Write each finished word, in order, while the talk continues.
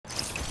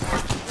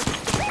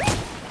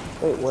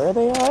Wait, where are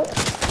they at?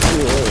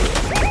 Yeah.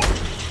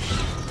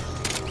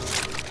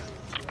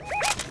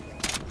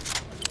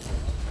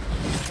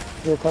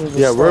 Here comes the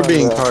Yeah, we're storm,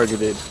 being bro.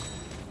 targeted.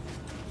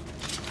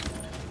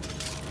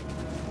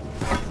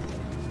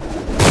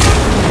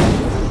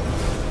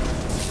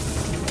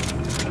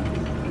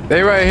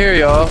 They right here,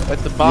 y'all, at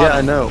the bottom. Yeah,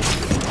 I know.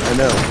 I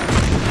know.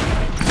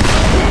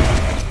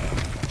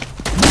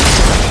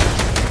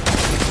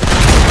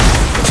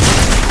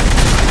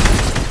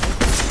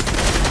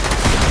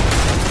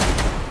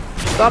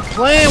 Stop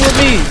playing with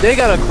me. They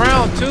got a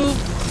crown too.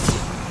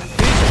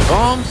 These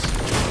bums.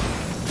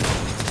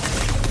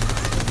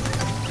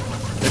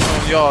 It's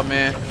on y'all,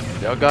 man.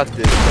 Y'all got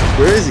this.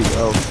 Where is he?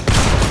 Oh.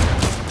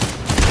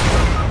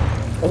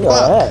 Where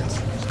y'all at?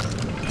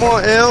 Come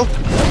on, L.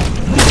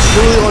 It's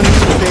really on you,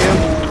 fam.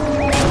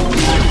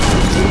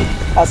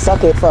 I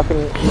suck at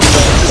fucking.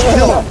 Just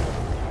kill him.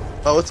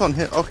 Oh, it's on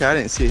him. Okay, I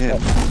didn't see him.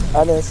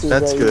 I didn't see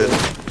That's that good.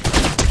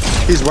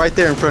 either. He's right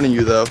there in front of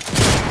you, though.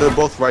 They're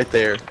both right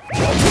there.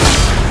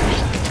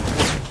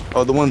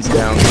 Oh, the one's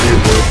down.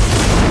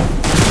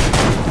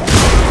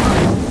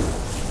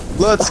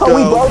 Let's go.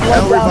 We both went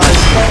L down at the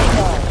same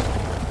time.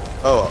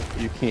 Oh,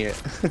 you can't.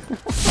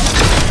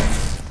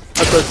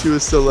 I thought you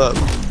was still up.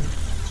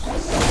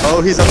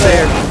 Oh, he's up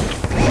there.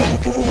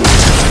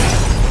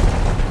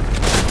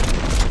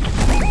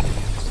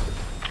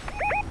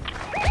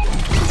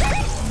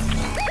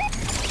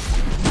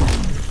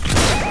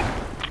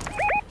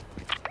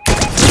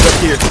 He's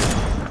up here.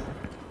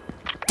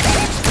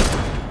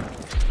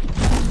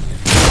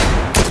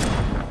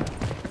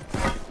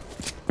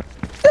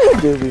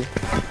 Doobie.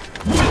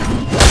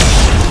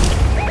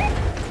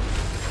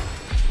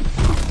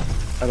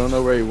 I don't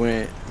know where he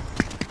went.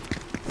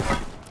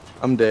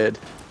 I'm dead.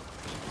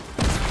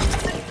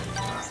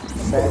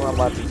 Same, I'm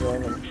about to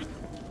join him.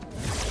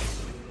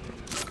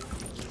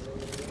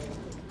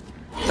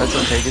 That's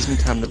okay. Gives me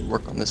time to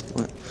work on this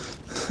blunt.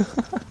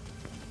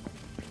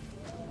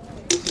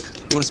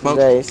 You wanna smoke?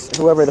 Jace,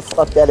 whoever the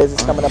fuck that is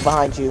coming up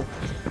behind you.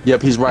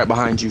 Yep, he's right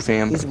behind you,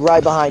 fam. He's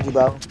right behind you,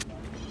 bro.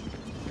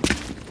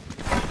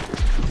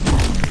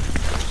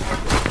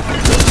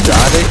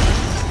 Got it.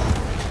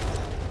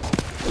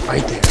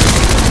 Right there.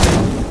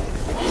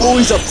 Oh,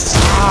 he's up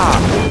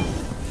top.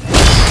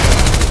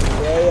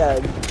 Yeah.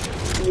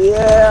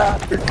 Yeah.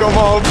 Come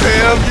on,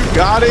 fam. You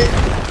got it.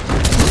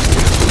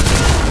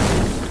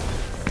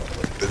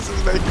 This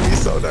is making me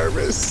so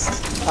nervous.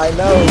 I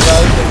know,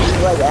 bro.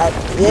 He's like that.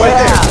 Yeah. Right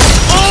there.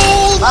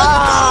 Oh,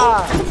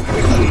 Ah!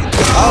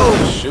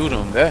 Oh, shoot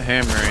him. That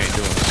hammer ain't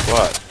doing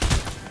squat.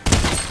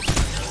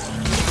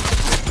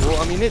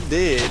 well, I mean, it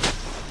did.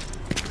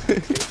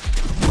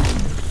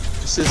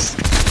 It's just...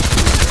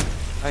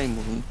 I'm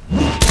moving.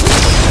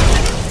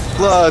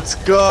 Let's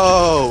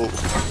go.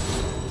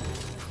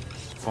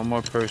 One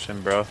more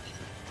person, bro.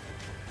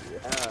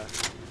 Yeah.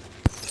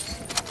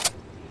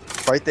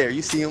 Right there.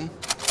 You see him?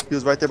 He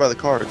was right there by the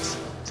cards.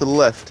 To the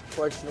left.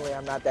 Fortunately,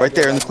 I'm not that Right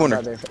good there in the like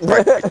my corner.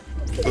 brother.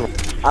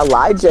 Right.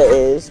 Elijah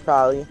is,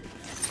 probably.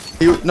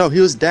 No, he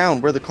was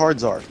down where the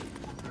cards are.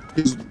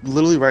 He was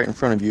literally right in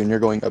front of you and you're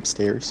going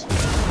upstairs.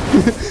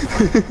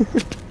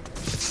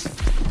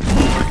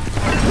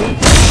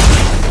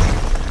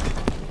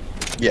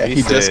 Yeah,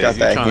 he just got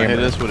that trying to hit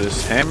hammer. us with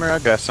his hammer? I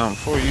got something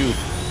for you.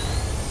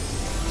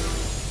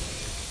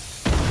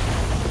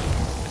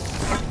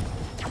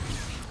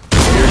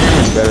 Your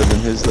hammer's better than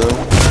his though.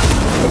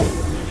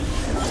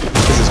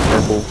 This is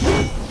purple.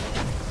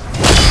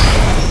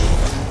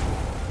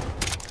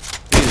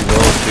 He's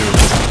low too.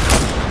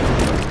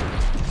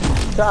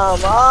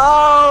 Come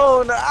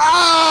on!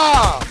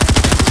 Ah!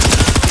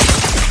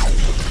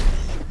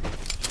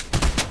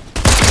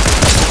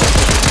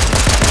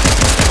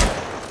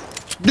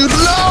 Dude, no!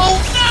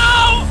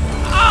 No!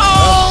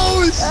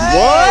 Oh!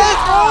 What?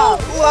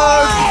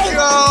 Let's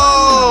go!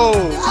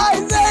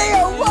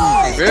 Isaiah,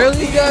 why?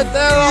 Barely got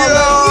that on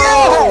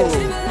Yo!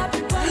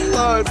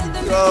 Let's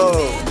go!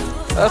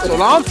 That's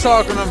what I'm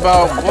talking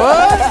about.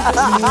 What?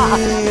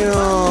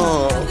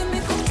 Damn!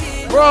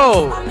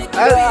 Bro, I ain't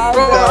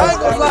that's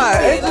gonna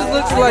lie. It just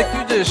looks like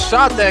you just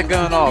shot that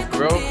gun off,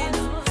 bro.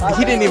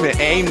 He didn't even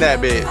aim that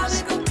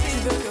bitch.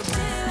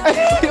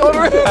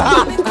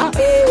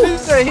 He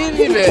said he didn't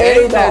even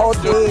Carried aim the whole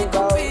that. team, bro.